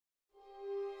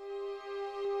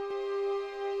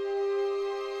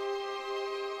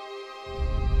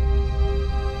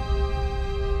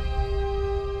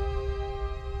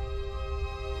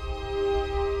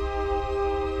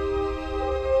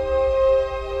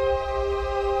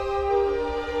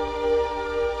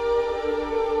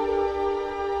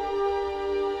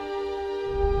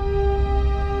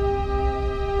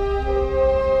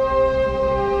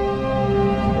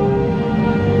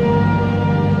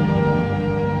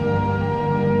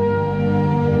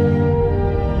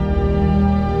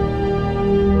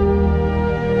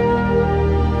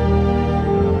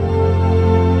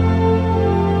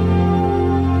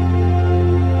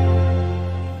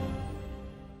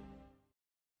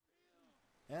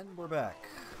And we're back.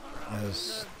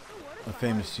 As a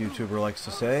famous YouTuber likes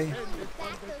to say,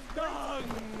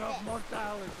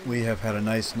 we have had a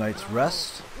nice night's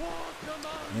rest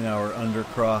in our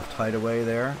Undercroft hideaway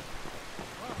there.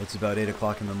 It's about 8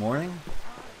 o'clock in the morning.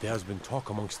 There has been talk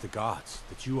amongst the gods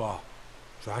that you are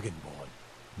Dragonborn.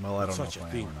 Well, I don't know Such if a I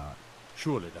thing. am or not.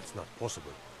 Surely that's not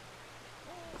possible.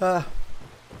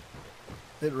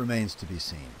 It remains to be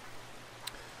seen.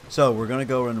 So, we're going to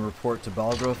go and report to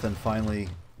Balgroth, and finally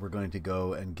we're going to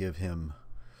go and give him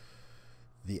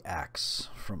the axe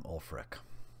from Ulfric,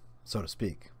 so to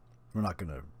speak. We're not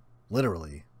going to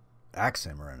literally axe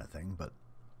him or anything, but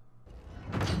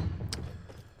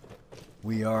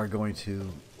we are going to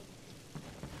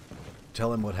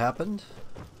tell him what happened,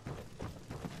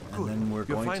 and then we're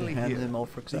going to hand him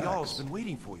Ulfric's axe. The Jarl's been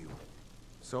waiting for you.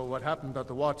 So what happened at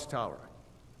the watchtower?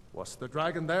 Was the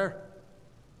dragon there?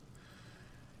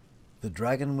 The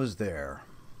dragon was there,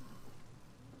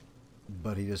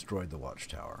 but he destroyed the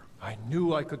watchtower. I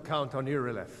knew I could count on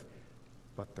Irileth,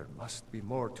 but there must be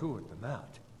more to it than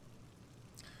that.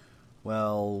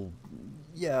 Well,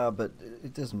 yeah, but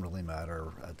it doesn't really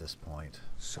matter at this point.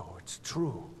 So it's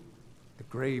true. The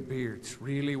Greybeards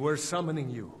really were summoning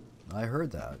you. I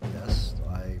heard that, yes.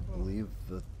 I believe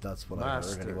that that's what I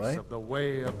heard anyway. Masters of the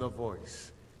Way of the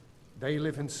Voice. They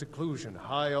live in seclusion,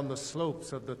 high on the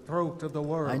slopes of the throat of the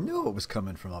world. I knew it was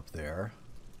coming from up there.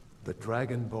 The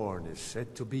Dragonborn is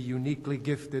said to be uniquely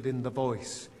gifted in the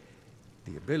voice.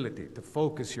 The ability to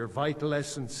focus your vital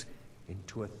essence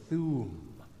into a thum,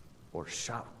 or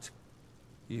shout.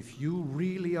 If you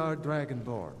really are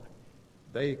Dragonborn,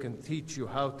 they can teach you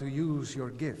how to use your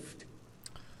gift.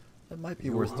 It might be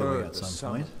worth doing at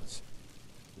some point.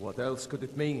 What else could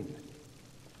it mean?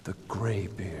 The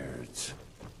Greybeards.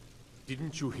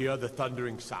 Didn't you hear the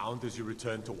thundering sound as you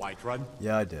returned to Whiterun?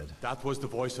 Yeah, I did. That was the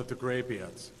voice of the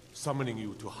Greybeards, summoning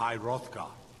you to High Hrothgar.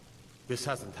 This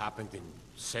hasn't happened in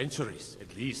centuries,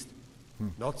 at least.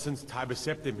 Not since Tiber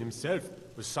Septim himself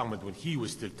was summoned when he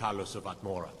was still Talos of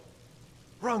Atmora.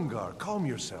 Hrongar, calm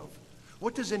yourself.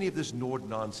 What does any of this Nord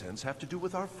nonsense have to do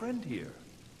with our friend here?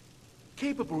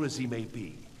 Capable as he may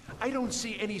be, I don't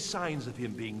see any signs of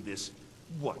him being this,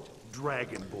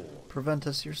 Dragonborn.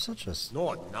 Proventus, you're such a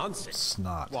Not nonsense.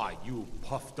 snot. Why, you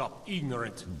puffed up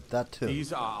ignorant. That too.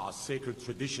 These are our sacred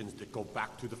traditions that go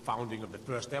back to the founding of the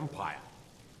First Empire.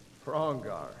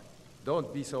 Hrongar,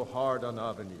 don't be so hard on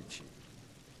Avenici.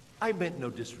 I meant no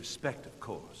disrespect, of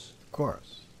course. Of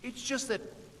course. It's just that,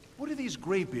 what do these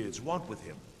Greybeards want with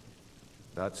him?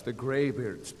 That's the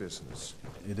Greybeards' business.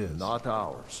 It is. Not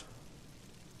ours.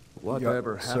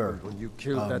 Whatever happened when you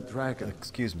killed that dragon?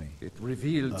 Excuse me. It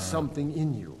revealed something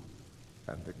in you,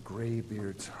 and the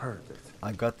Greybeards heard it.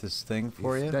 I've got this thing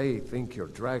for you. If they think you're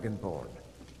Dragonborn,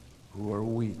 who are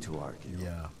we to argue?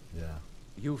 Yeah.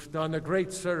 You've done a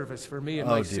great service for me and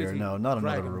Oh my dear, city, no, not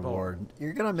another Dragonborn. reward.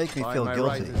 You're gonna make me By feel my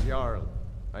guilty. right as Jarl,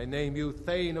 I name you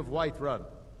Thane of Whiterun.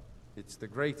 It's the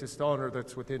greatest honor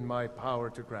that's within my power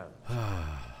to grant.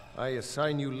 I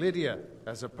assign you Lydia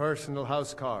as a personal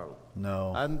housecarl.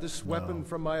 No. And this weapon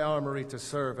from my armory to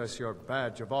serve as your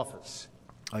badge of office.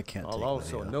 I can't I'll take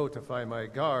also Lydia. notify my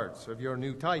guards of your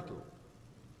new title.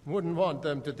 Wouldn't want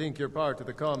them to think you're part of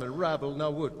the common rabble, now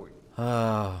would we?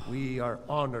 We are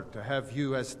honored to have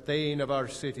you as Thane of our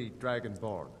city,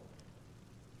 Dragonborn.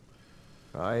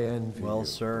 I envy you,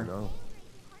 sir. you know.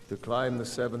 To climb the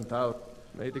 7th out,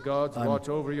 may the gods watch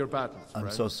over your battles, I'm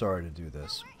friend. so sorry to do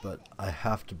this, but I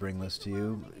have to bring this to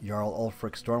you. Jarl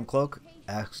Ulfric Stormcloak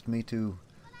asked me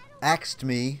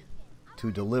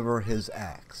to deliver his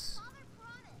axe.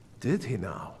 Did he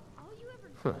now?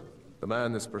 The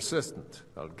man is persistent,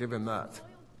 I'll give him that.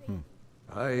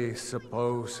 I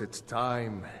suppose it's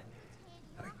time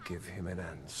I give him an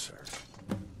answer.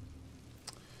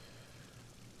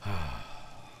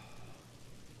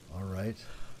 All right.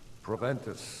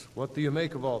 Proventus, what do you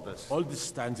make of all this? All this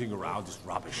standing around is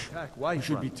rubbish. Attack We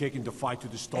should Whiterun. be taken to fight to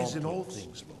the storm. As in all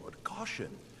things, Lord, caution.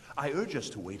 I urge us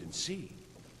to wait and see.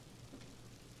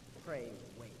 Pray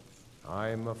wait.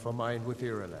 I'm of a mind with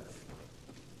Irileth.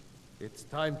 It's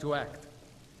time to act.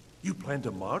 You plan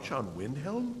to march on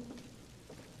Windhelm?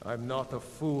 I'm not a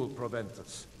fool,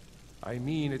 Proventus. I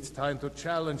mean it's time to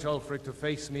challenge Ulfric to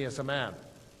face me as a man.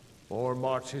 Or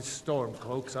march his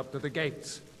stormcloaks up to the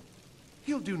gates.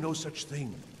 He'll do no such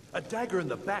thing. A dagger in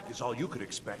the back is all you could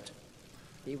expect.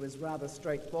 He was rather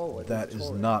straightforward. That is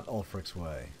not Ulfric's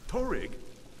way. Torrig?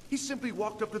 He simply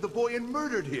walked up to the boy and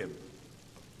murdered him.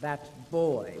 That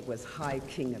boy was High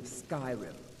King of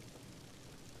Skyrim.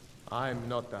 I'm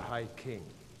not the High King.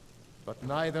 But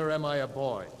neither am I a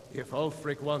boy. If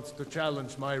Ulfric wants to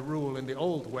challenge my rule in the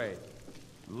old way,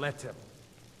 let him.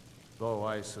 Though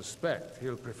I suspect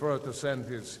he'll prefer to send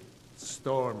his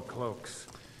storm cloaks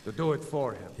to do it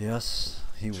for him. Yes,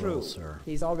 he True. will, sir.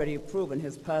 He's already proven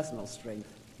his personal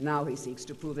strength. Now he seeks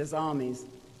to prove his armies.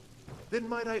 Then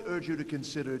might I urge you to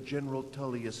consider General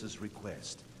Tullius's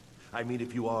request? I mean,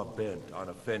 if you are bent on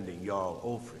offending Jarl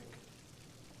Ulfric.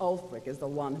 Ulfric is the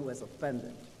one who has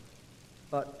offended.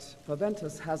 But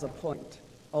Proventus has a point.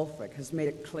 Ulfric has made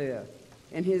it clear.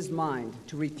 In his mind,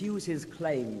 to refuse his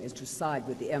claim is to side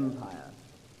with the Empire.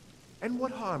 And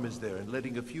what harm is there in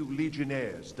letting a few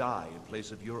legionnaires die in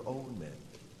place of your own men?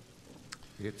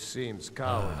 It seems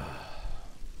cowardly.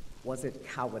 Was it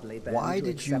cowardly then Why to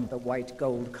did accept you the White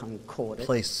Gold Concordat?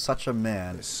 Place such a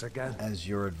man This again. as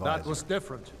your advisor. That was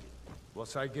different.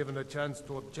 Was I given a chance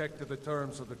to object to the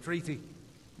terms of the treaty?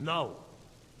 No.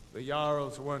 The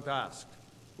Jarls weren't asked.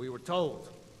 We were told.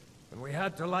 And we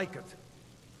had to like it.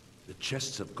 The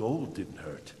chests of gold didn't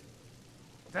hurt.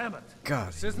 Damn it. God,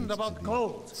 This he isn't needs to about be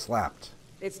gold. Slapped.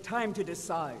 It's time to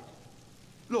decide.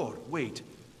 Lord, wait.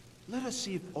 Let us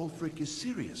see if Ulfric is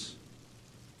serious.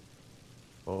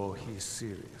 Oh, he's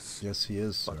serious. Yes, he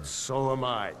is, sir. But so am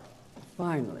I.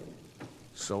 Finally.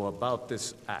 So about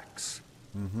this axe.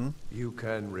 You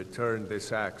can return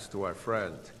this axe to our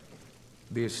friend.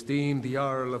 The esteemed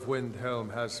Jarl of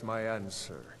Windhelm has my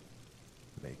answer.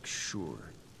 Make sure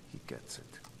he gets it.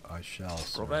 I shall,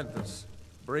 sir. Proventus,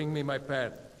 bring me my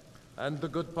pen. And the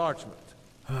good parchment.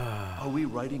 Are we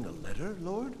writing a letter,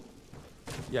 Lord?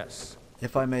 Yes.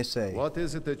 If I may say, What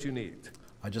is it that you need?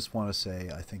 I just want to say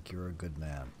I think you're a good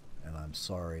man, and I'm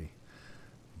sorry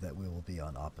that we will be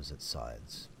on opposite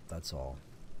sides. That's all.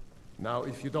 Now,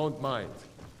 if you don't mind,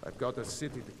 I've got a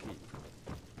city to keep.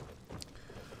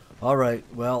 All right,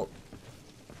 well,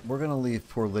 we're going to leave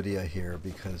poor Lydia here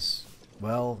because,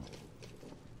 well,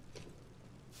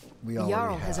 we The already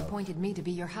Jarl have. has appointed me to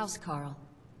be your housecarl.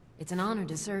 It's an honor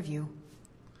to serve you.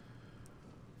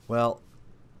 Well,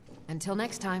 Until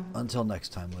next time. until next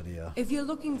time, Lydia. If you're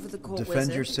looking for the court Defend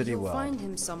wizard, your city you'll well. find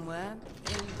him somewhere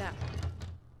in that.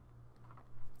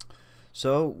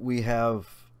 So we have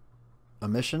a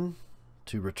mission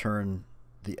to return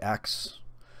the axe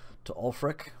to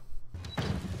Ulfric.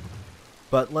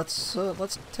 But let's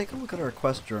take a look at our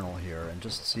quest journal here and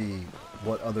just see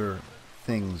what other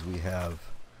things we have.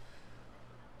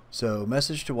 So,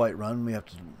 message to Whiterun, we have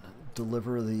to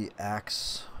deliver the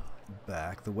axe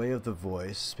back. The Way of the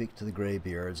Voice, speak to the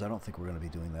Greybeards. I don't think we're going to be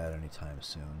doing that anytime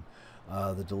soon.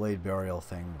 The delayed burial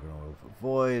thing we're going to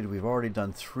avoid. We've already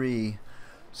done 3.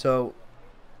 So,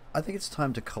 I think it's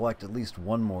time to collect at least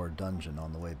one more dungeon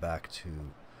on the way back to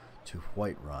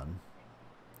Whiterun.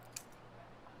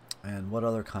 And what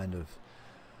other kind of...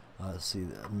 let's see,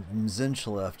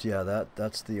 Mzinchileft, yeah,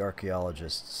 that's the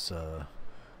archaeologist's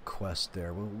quest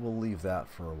there. We'll leave that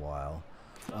for a while.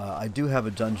 I do have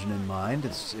a dungeon in mind.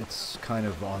 It's kind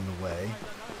of on the way.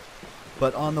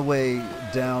 But on the way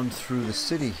down through the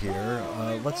city here,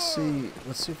 let's see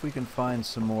if we can find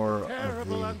some more of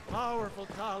the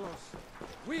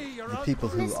people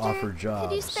who Mister, offer jobs.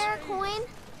 Could you spare a coin?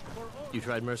 You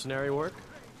tried mercenary work?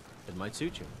 It might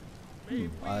suit you.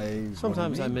 what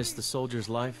Sometimes do I you mean? miss the soldier's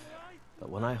life, but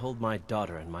when I hold my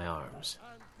daughter in my arms,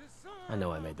 I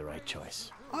know I made the right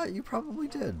choice. You probably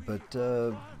did,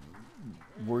 but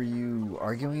were you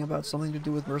arguing about something to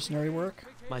do with mercenary work?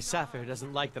 My Sapphire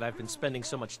doesn't like that I've been spending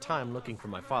so much time looking for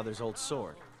my father's old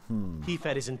sword. He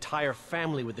fed his entire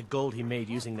family with the gold he made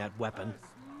using that weapon.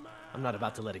 I'm not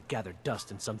about to let it gather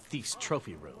dust in some thief's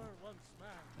trophy room.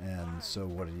 And so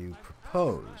what do you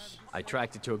propose? I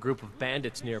tracked it to a group of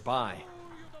bandits nearby,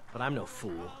 but I'm no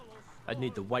fool. I'd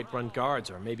need the Whiterun guards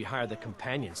or maybe hire the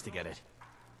companions to get it.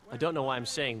 I don't know why I'm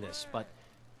saying this, but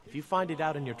if you find it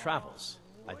out in your travels,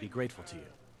 I'd be grateful to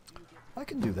you. I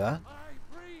can do that.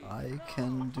 I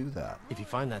can do that. If you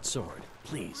find that sword,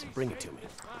 please bring it to me.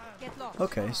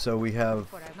 Okay, so we have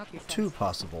 2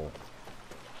 possible.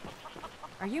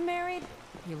 Are you married?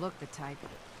 You look the type.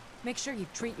 Make sure you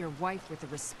treat your wife with the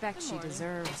respect she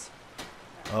deserves.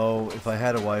 Oh, if I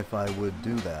had a wife, I would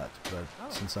do that. But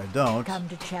since I don't, Come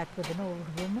to chat with an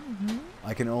old woman, hmm?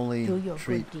 I can only Do your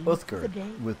treat good deeds for the Uthgerd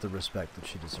day. with the respect that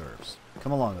she deserves.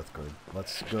 Come along, Uthgerd.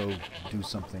 Let's go do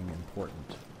something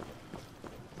important.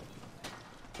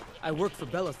 I work for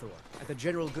Bellathor at the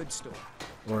general goods store.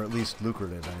 Or at least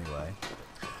lucrative, anyway.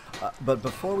 But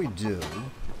before we do,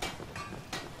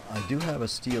 I do have a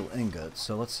steel ingot,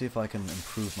 so let's see if I can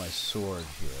improve my sword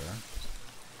here.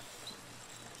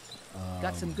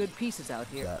 Got some good pieces out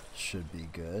here. That should be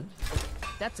good.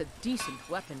 That's a decent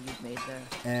weapon you've made there.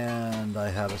 And I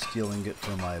have a steel ingot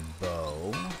for my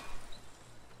bow.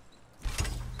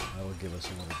 That will give us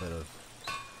a little bit of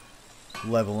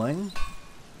leveling.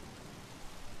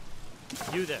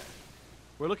 You there.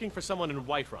 We're looking for someone in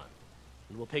Whiterun,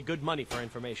 and we'll pay good money for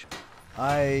information.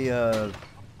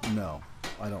 No.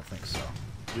 I don't think so.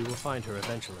 We will find her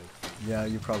eventually. Yeah,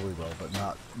 you probably will, but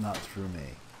not through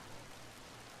me.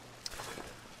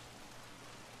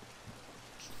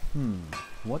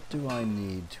 What do I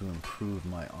need to improve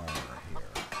my armor here?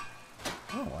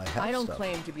 Oh, I have I don't stuff.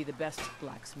 claim to be the best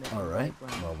blacksmith. All right,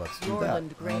 well, let's do that.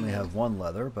 I only have one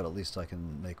leather, but at least I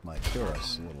can make my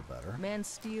cuirass a little better. Man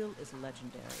steel is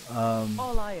legendary.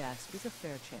 All I ask is a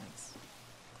fair chance.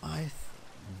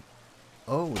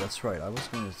 Oh, that's right. I was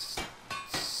going to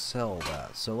sell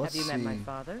that. So let's see. Have you met my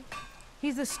father?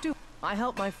 He's a steward. I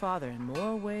help my father in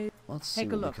more ways. Let's see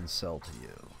what we can sell to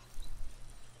you.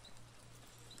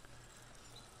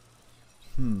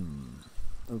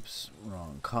 Oops,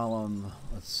 wrong column.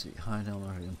 Let's see. High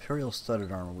helmet, Imperial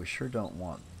studded armor. We sure don't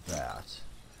want that.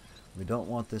 We don't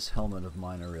want this helmet of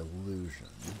minor illusion.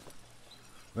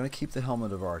 We're going to keep the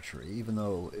helmet of archery, even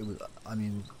though it was, I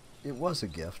mean, it was a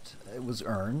gift. It was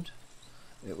earned.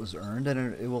 It was earned,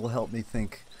 and it will help me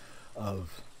think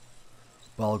of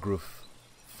Balgruf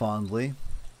fondly.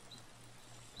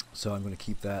 So I'm going to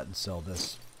keep that and sell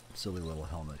this silly little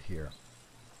helmet here.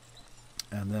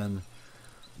 And then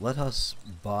let us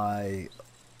buy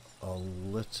a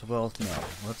little, well, no,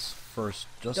 let's first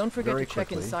just Don't forget very to check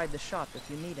quickly inside the shop if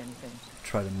you need anything.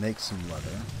 try to make some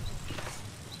leather.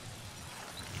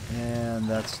 And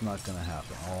that's not going to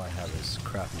happen. All I have is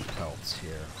crappy pelts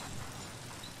here.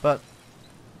 But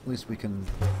at least we can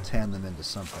tan them into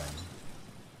something.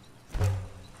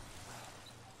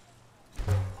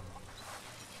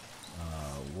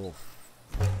 Wolf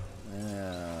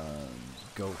and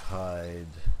goat hide.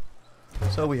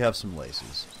 So we have some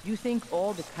laces. You think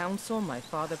all the counsel my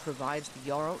father provides the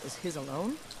Jarl is his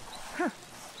alone? Huh.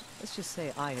 Let's just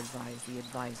say I advise the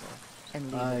advisor and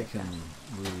leave I it at can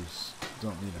that.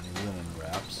 don't need any linen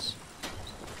wraps.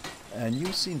 And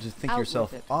you seem to think Out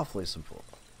yourself with it.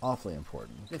 awfully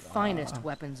important. The finest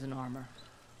weapons and armor.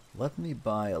 Let me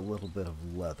buy a little bit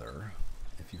of leather,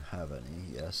 if you have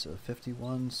any. Yes,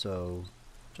 51, so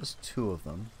just 2 of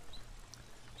them.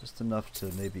 Just enough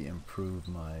to maybe improve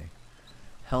my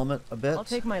helmet a bit. I'll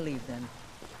take my leave then.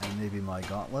 And maybe my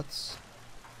gauntlets.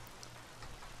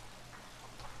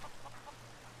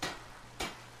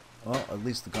 Well, at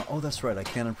least the oh, that's right, I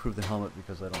can't improve the helmet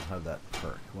because I don't have that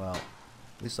perk. Well,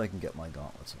 at least I can get my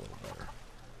gauntlets a little better.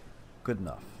 Good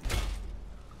enough.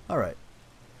 Alright.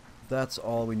 That's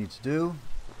all we need to do.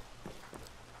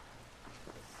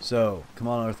 So, come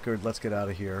on, Earthgird, let's get out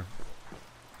of here.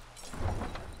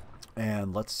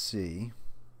 And let's see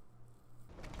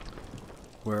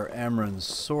where Amren's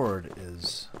sword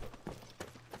is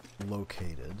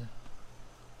located.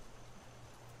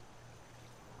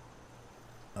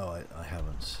 Oh, I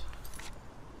haven't.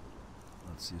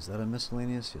 Let's see, is that a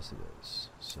miscellaneous? Yes, it is.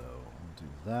 So, we'll do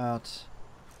that.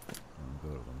 And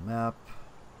go to the map.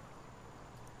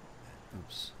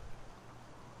 Oops.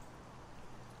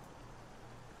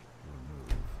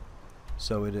 Remove.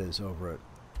 So it is over at...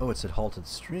 Oh, it's at Halted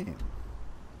Stream.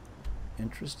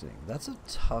 Interesting. That's a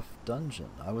tough dungeon.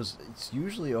 It's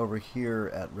usually over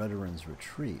here at Redoran's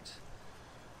Retreat.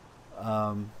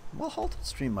 Well, Halted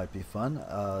Stream might be fun.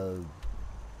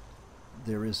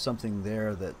 There is something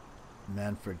there that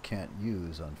Manfred can't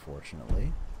use,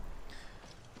 unfortunately.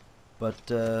 But,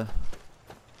 come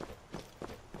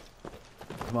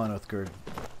on, Uthgerd.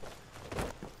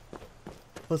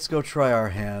 Let's go try our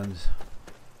hand.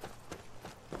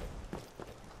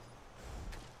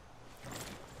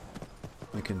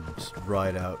 We can just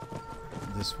ride out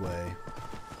this way,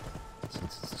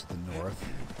 since it's to the north.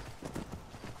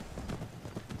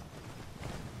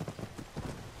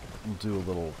 We'll do a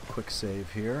little quick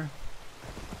save here.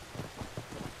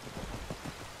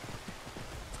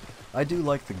 I do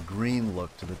like the green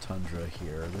look to the tundra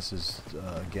here. This is,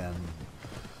 again,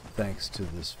 thanks to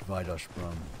this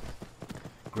Vidoshbrum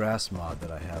grass mod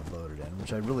that I have loaded in,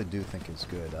 which I really do think is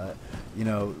good. You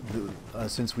know,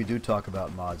 since we do talk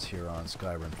about mods here on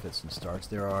Skyrim Fits and Starts,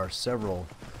 there are several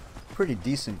pretty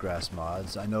decent grass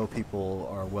mods. I know people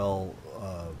are well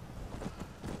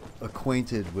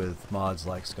acquainted with mods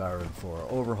like Skyrim 4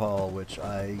 Overhaul, which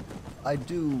I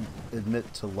do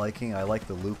admit to liking. I like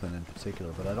the Lupin in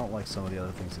particular, but I don't like some of the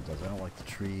other things it does. I don't like the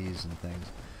trees and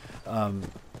things.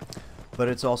 But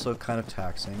it's also kind of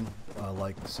taxing,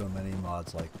 like so many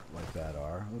mods like that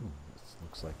are. Ooh, this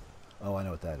looks like... Oh, I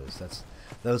know what that is.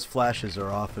 Those flashes are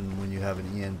often when you have an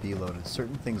ENB loaded.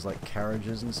 Certain things like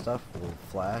carriages and stuff will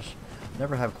flash.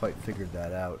 Never have quite figured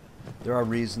that out. There are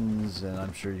reasons, and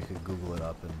I'm sure you could Google it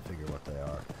up and figure what they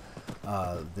are.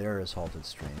 There is Halted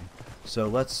Stream. So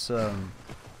let's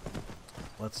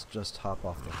let's just hop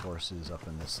off the horses up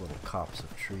in this little copse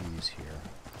of trees here.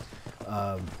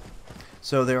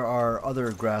 So there are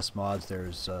other grass mods.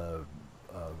 There's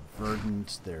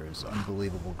Verdant, there's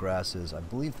Unbelievable Grasses. I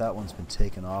believe that one's been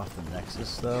taken off the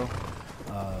Nexus though.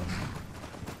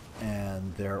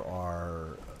 And there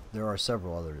are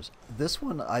several others. This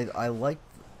one I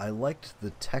liked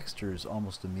the textures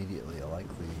almost immediately. I like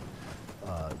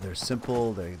they're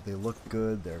simple, they look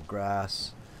good, they're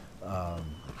grass.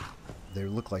 They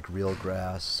look like real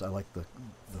grass. I like the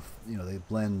you know, they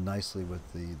blend nicely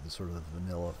with the sort of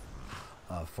vanilla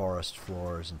forest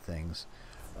floors and things.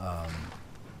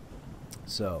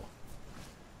 So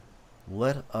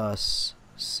let us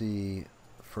see.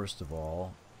 First of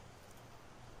all,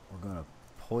 we're going to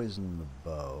poison the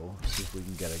bow. See if we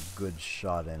can get a good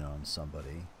shot in on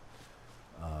somebody.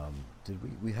 Did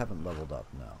we haven't leveled up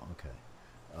now? Okay.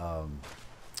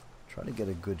 Try to get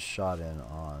a good shot in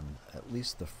on at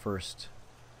least the first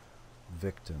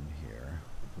victim here,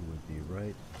 who would be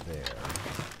right there.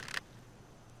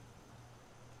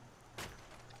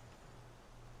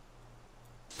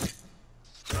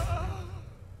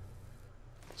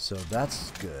 So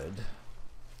that's good.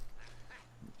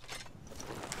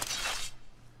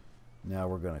 Now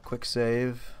we're going to quick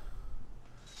save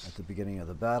at the beginning of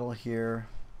the battle here.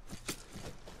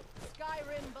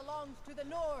 Skyrim belongs to the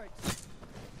Nords.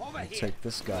 We'll take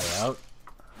this guy out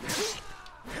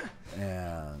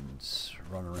and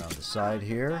run around the side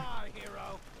here.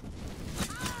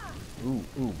 Ooh,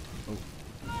 ooh, ooh.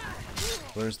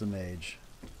 Where's the mage?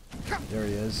 There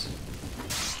he is.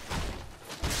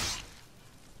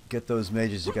 Get those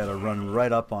mages, you gotta run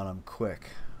right up on them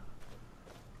quick.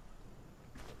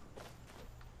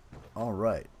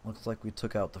 Alright, looks like we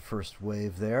took out the first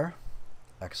wave there.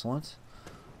 Excellent.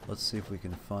 Let's see if we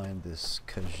can find this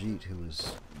Khajiit who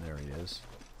is... There he is.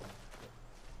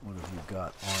 What have you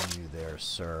got on you there,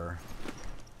 sir?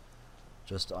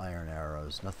 Just iron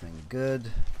arrows, nothing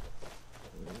good.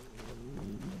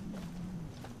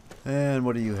 And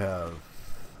what do you have?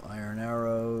 Iron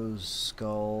arrows,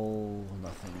 skull,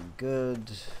 nothing good.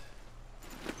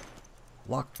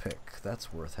 Lockpick,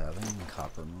 that's worth having.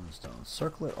 Copper moonstone.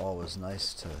 Circlet, always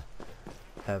nice to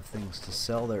have things to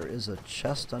sell. There is a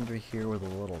chest under here with a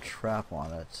little trap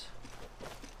on it.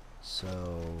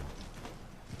 So,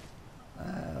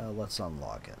 let's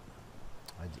unlock it.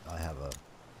 I have a...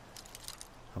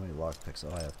 How many lockpicks?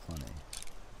 Oh, I have plenty.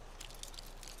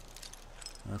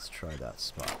 Let's try that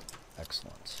spot.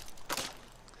 Excellent.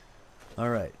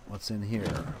 Alright, what's in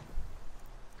here?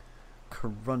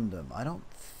 Corundum. I don't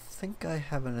think I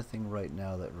have anything right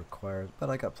now that requires... But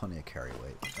I got plenty of carry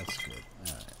weight. That's good.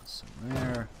 Alright, some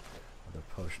there. Another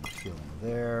potion of healing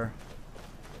there.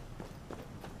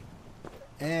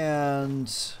 And...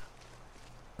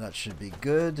 that should be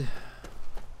good.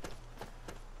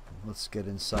 Let's get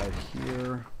inside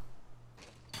here.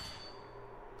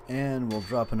 And we'll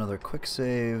drop another quick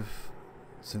save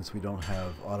since we don't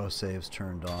have autosaves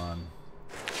turned on.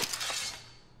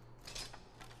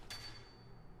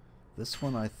 This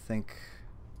one I think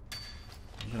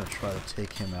I'm going to try to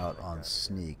take him out on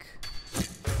sneak.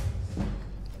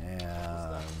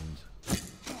 And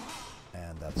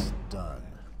that's done.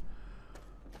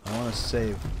 I want to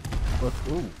save... Ooh,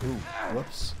 ooh,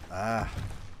 whoops. Ah.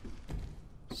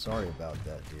 Sorry about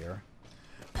that, dear.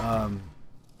 I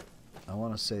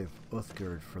want to save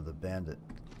Uthgerd for the bandit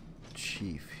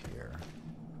chief here.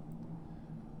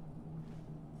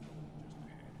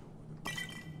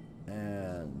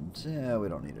 And, yeah, we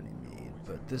don't need any mead.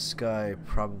 But this guy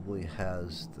probably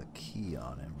has the key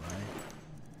on him, right?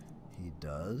 He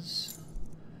does.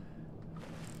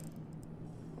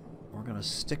 We're going to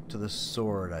stick to the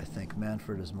sword, I think.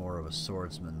 Manfred is more of a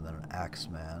swordsman than an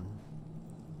axeman.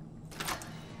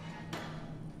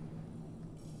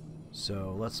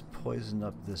 So let's poison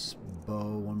up this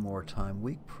bow one more time.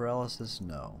 Weak paralysis?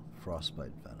 No.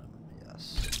 Frostbite venom?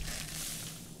 Yes.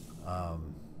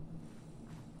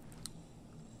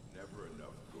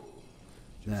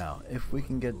 Now, if we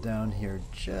can get down here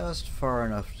just far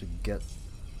enough to get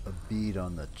a bead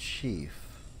on the chief.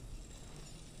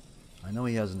 I know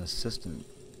he has an assistant.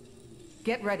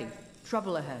 Get ready.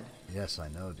 Trouble ahead. Yes, I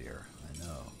know, dear. I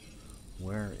know.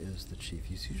 Where is the chief?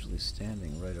 He's usually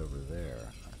standing right over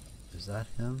there. Is that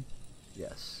him?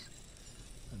 Yes.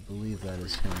 I believe that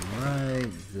is him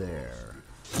right there.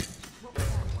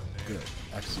 Good.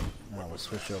 Excellent. Now we'll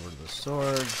switch over to the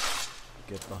sword.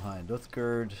 Get behind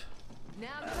Uthgerd.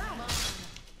 Now come on.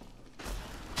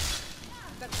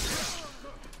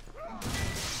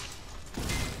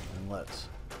 And let's...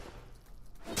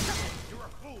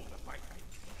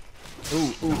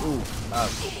 Ooh, ooh, ooh.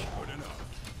 Ouch.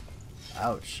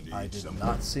 Ouch. I did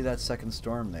not see that second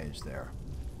Storm Mage there.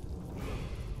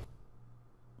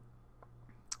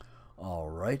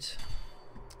 Alright.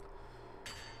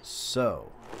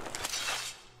 So,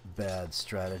 bad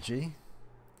strategy.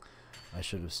 I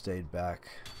should have stayed back.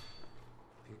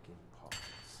 Picking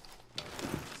pockets.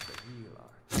 That's the real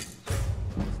art.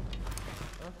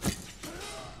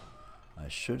 I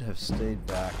should have stayed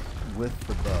back with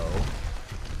the bow.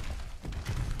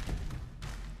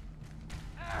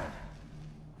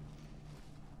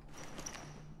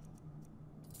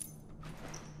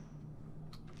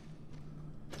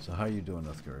 So how are you doing,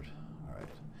 Uthgerd? Alright.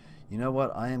 You know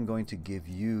what? I am going to give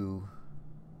you...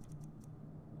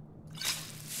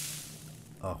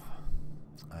 Oh.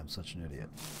 I'm such an idiot.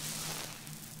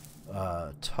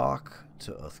 Talk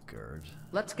to Uthgerd.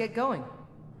 Let's get going.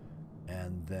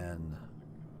 And then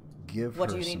give What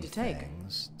her do you some need to take?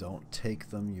 things. Don't take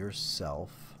them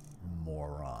yourself,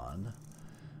 moron.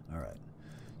 Alright.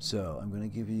 So I'm going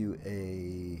to give you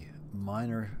a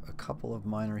couple of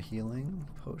minor healing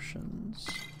potions.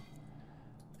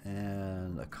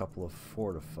 And a couple of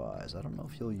fortifies. I don't know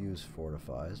if you'll use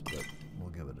fortifies, but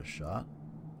we'll give it a shot.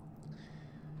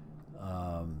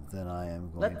 Then I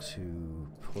am going to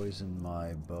poison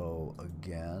my bow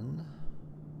again.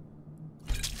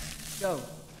 Go.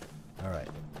 Alright.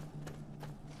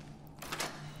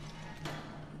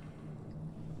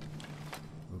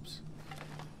 Oops.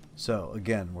 So,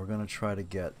 again, we're going to try to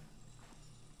get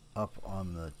up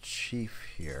on the chief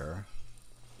here.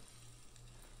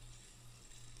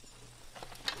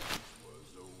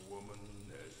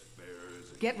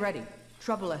 Get ready.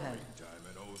 Trouble ahead.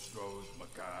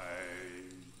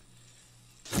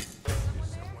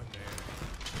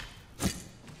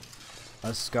 A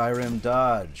Skyrim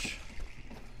dodge.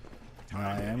 Now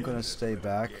I am going to stay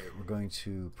back. We're going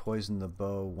to poison the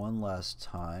bow one last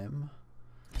time.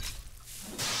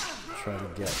 Try to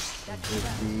get a good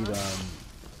bead on.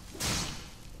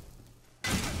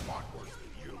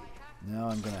 Now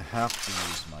I'm going to have to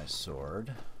use my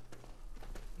sword.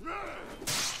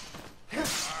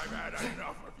 I've had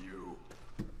enough of you.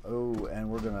 Oh, and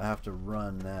we're going to have to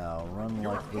run now. Run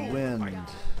like the wind.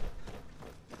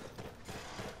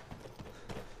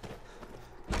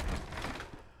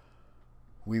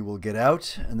 We will get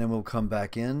out, and then we'll come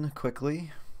back in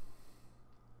quickly.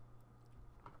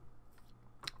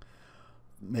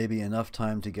 Maybe enough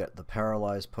time to get the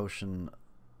paralyze potion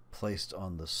placed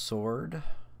on the sword.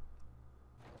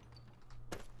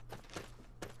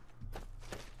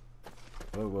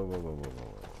 Whoa, whoa, whoa, whoa, whoa,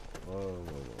 whoa, whoa, whoa, whoa,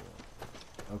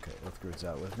 whoa. Okay, Uthgerd's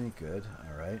out with me. Good.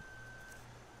 Alright.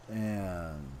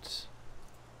 And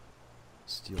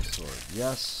steel sword.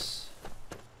 Yes.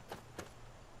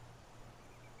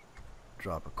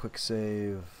 Drop a quick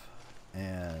save.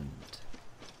 And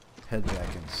head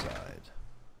back inside.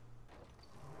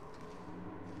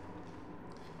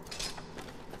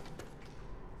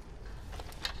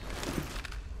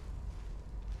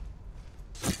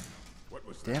 What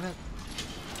was Damn it.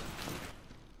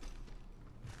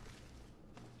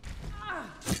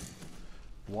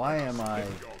 Why am I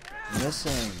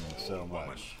missing so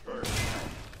much?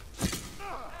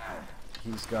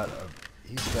 He's got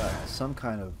some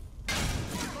kind of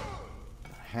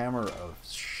hammer of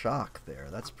shock there.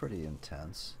 That's pretty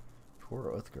intense. Poor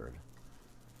Uthgerd.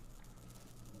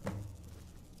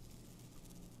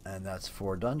 And that's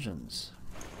 4 dungeons.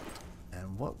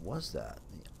 And what was that?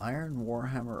 The Iron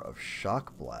Warhammer of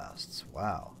Shock Blasts.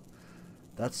 Wow.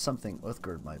 That's something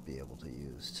Uthgerd might be able to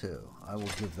use too. I will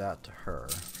give that to her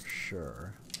for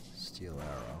sure. Steel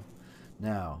arrow.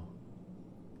 Now,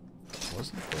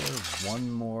 wasn't there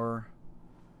one more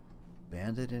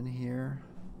bandit in here?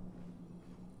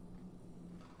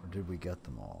 Or did we get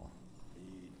them all?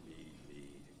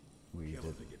 We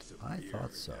did. I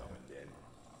thought so.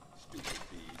 Stupid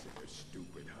bees and their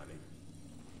stupid honey.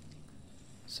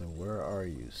 So where are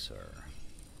you, sir?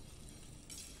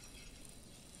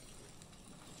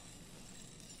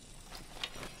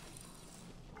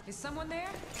 Is someone there?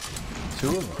 2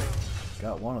 of them.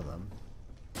 Got one of them.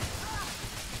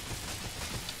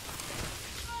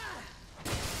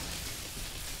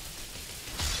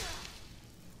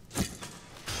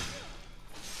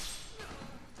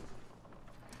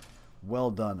 Well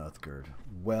done, Uthgerd.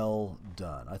 Well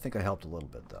done. I think I helped a little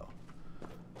bit, though.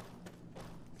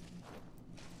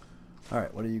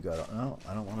 Alright, what do you got? No,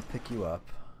 I don't want to pick you up.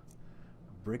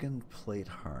 Brigand plate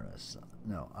harness.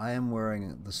 No, I am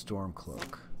wearing the storm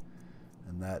cloak.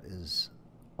 And that is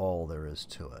all there is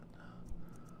to it.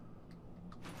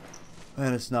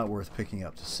 And it's not worth picking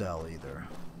up to sell either.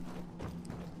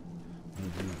 What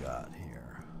have you got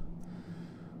here?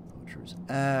 Poacher's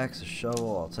Axe, a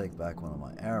shovel. I'll take back one of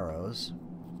my arrows.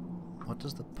 What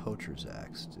does the Poacher's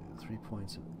Axe do? 3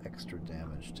 points of extra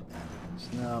damage to enemies.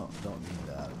 No, don't need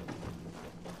that.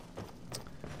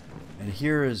 And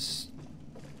here is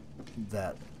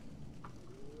that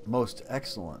most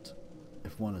excellent,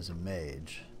 if one is a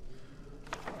mage.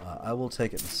 I will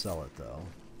take it and sell it, though.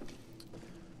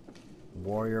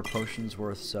 Warrior potions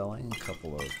worth selling. A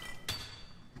couple of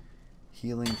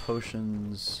healing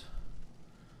potions.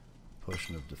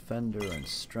 Potion of Defender and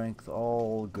Strength.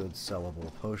 All good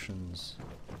sellable potions.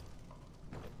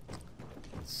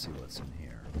 Let's see what's in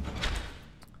here.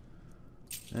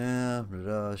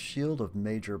 Shield of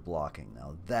Major Blocking.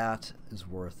 Now that is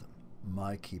worth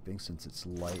my keeping since it's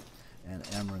light and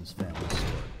Amren's family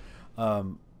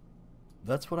sword.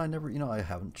 That's what I never, I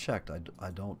haven't checked. I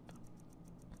don't.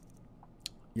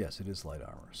 Yes, it is light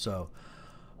armor. So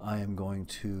I am going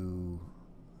to,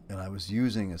 and I was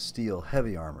using a steel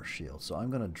heavy armor shield, so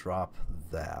I'm going to drop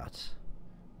that,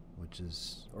 which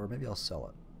is, or maybe I'll sell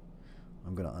it.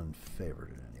 I'm going to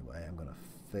unfavorite it anyway. I'm going to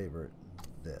favorite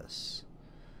this.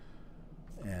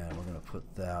 And we're going to put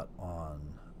that on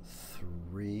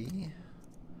 3.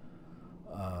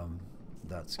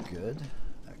 That's good.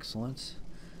 Excellent.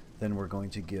 Then we're going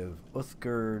to give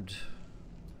Uthgerd.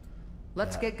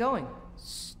 Let's get going.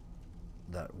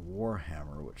 That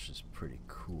Warhammer, which is pretty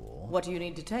cool. What do you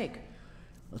need to take?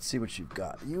 Let's see what you've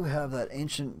got. You have that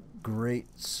ancient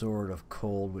great sword of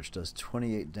cold, which does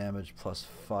 28 damage plus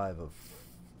 5 of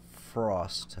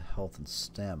frost to health and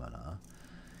stamina.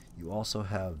 You also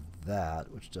have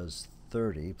that, which does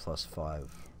 30 plus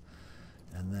 5.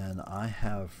 And then I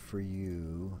have for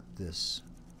you this.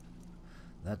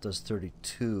 That does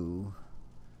 32.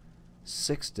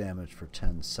 6 damage for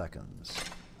 10 seconds.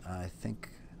 I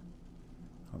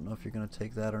don't know if you're going to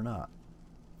take that or not.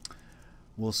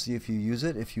 We'll see if you use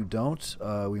it. If you don't,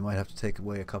 we might have to take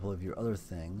away a couple of your other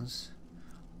things.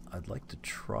 I'd like to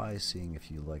try seeing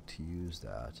if you like to use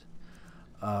that.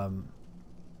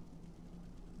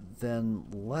 Then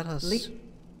let us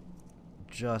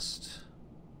just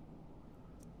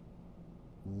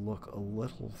look a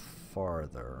little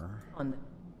farther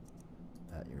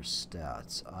at your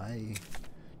stats. I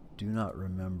do not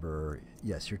remember.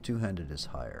 Yes, your two-handed is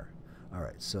higher. All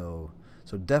right, so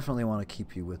definitely want to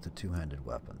keep you with the two-handed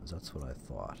weapons. That's what I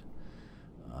thought.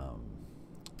 All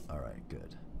right,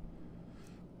 good.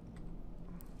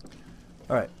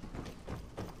 All right,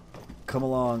 come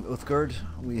along, Uthgerd.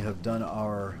 We have done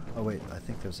our. Oh wait, I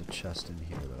think there's a chest in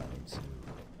here that I need to.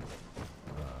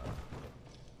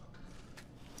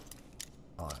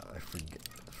 I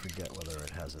forget whether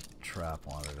it has a trap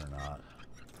on it or not.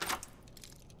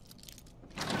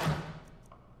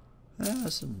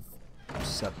 Some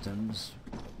septums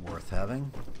worth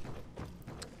having.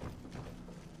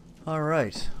 All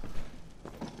right.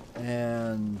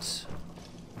 And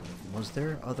was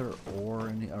there other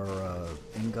ore or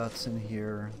ingots in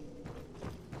here?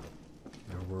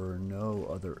 There were no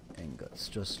other ingots,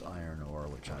 just iron ore,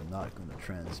 which I'm not going to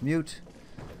transmute.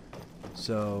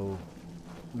 So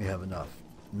we have enough.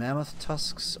 Mammoth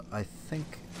tusks, I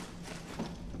think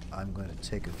I'm going to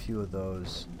take a few of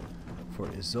those for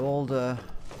Isolde,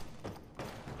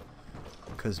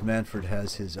 because Manfred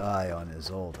has his eye on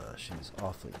Isolde. She's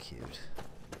awfully cute.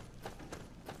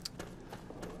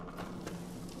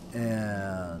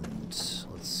 And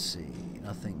let's see,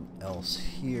 nothing else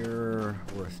here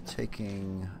worth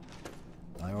taking.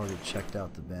 I already checked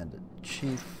out the bandit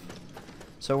chief.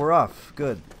 So we're off.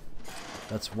 Good.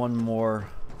 That's one more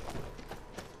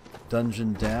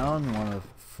dungeon down, one of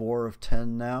 4 of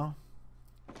 10 now.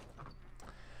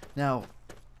 Now,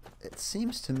 it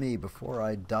seems to me before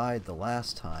I died the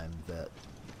last time that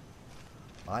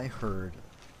I heard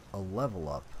a level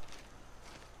up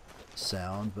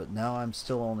sound, but now I'm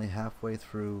still only halfway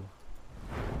through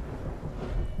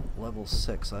level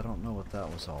 6. I don't know what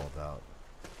that was all about.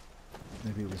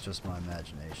 Maybe it was just my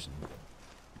imagination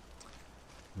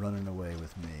running away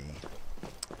with me.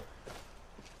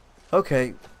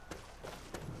 Okay.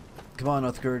 Come on,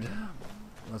 Uthgerd.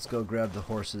 Let's go grab the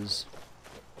horses.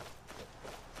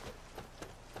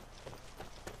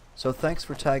 So thanks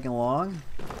for tagging along.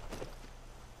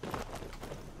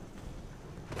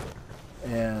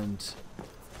 And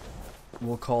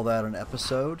we'll call that an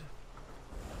episode.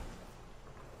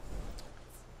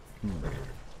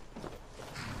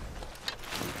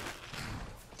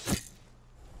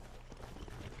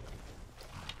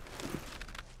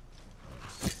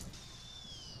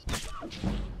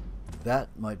 That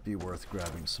might be worth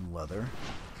grabbing some leather.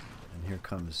 And here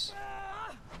comes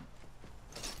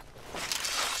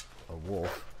a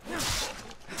wolf.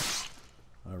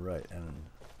 Alright, and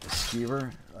the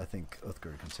skeever. I think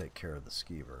Uthgard can take care of the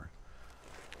skeever.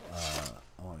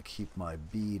 I want to keep my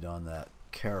bead on that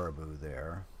caribou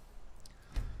there.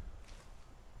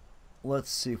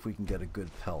 Let's see if we can get a good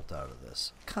pelt out of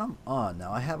this. Come on,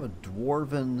 now I have a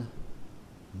dwarven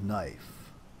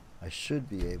knife. I should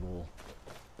be able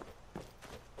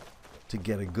to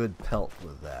get a good pelt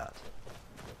with that.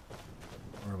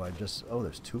 Or if I just... Oh,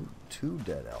 there's two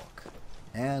dead elk.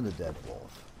 And a dead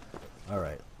wolf.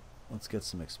 Alright, let's get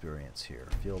some experience here.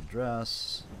 Field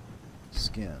dress.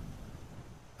 Skin.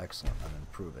 Excellent, I'm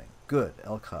improving. Good,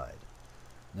 elk hide.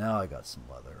 Now I got some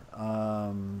leather.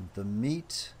 The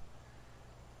meat...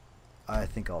 I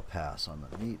think I'll pass on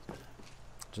the meat.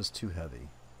 Just too heavy.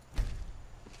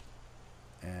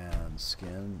 And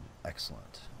skin,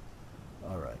 excellent.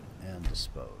 Alright, and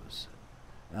dispose.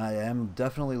 I am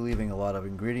definitely leaving a lot of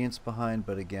ingredients behind,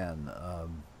 but again,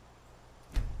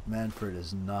 Manfred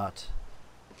is not...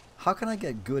 How can I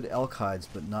get good elk hides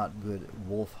but not good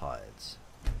wolf hides?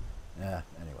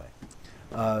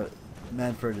 Anyway.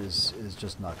 Manfred is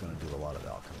just not going to do a lot of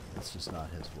alchemy. It's just not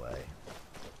his way.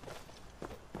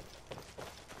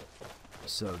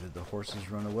 So, did the horses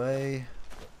run away?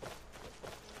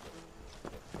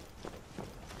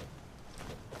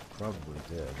 Probably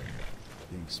did.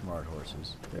 Being smart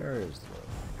horses. There is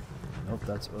the... Nope,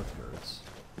 that's Uthgard's.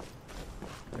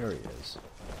 There he is.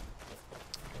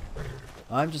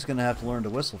 I'm just going to have to learn to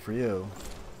whistle for you.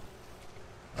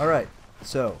 Alright,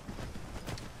 so...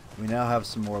 We now have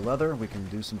some more leather. We can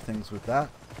do some things with that.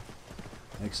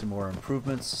 Make some more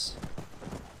improvements.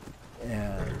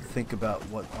 And think about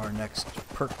what our next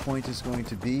perk point is going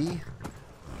to be.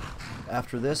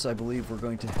 After this, I believe we're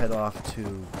going to head off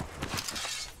to...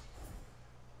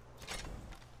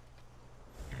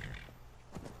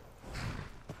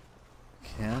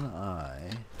 Can I...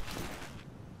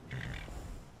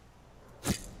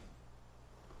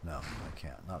 No, I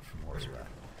can't. Not from horseback.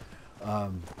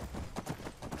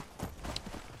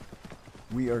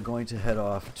 We are going to head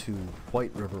off to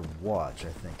White River Watch, I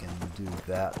think, and do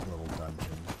that little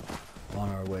dungeon on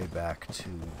our way back to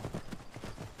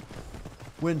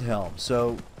Windhelm.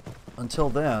 So, until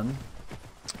then,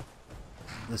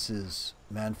 this is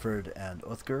Manfred and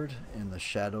Uthgard in the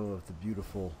shadow of the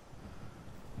beautiful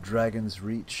Dragon's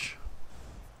Reach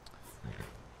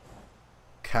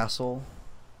castle,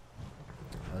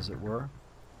 as it were,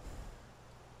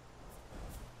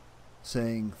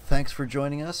 saying thanks for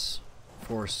joining us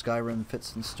for Skyrim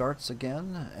Fits and Starts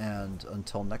again, and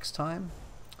until next time,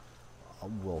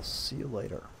 we'll see you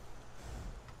later.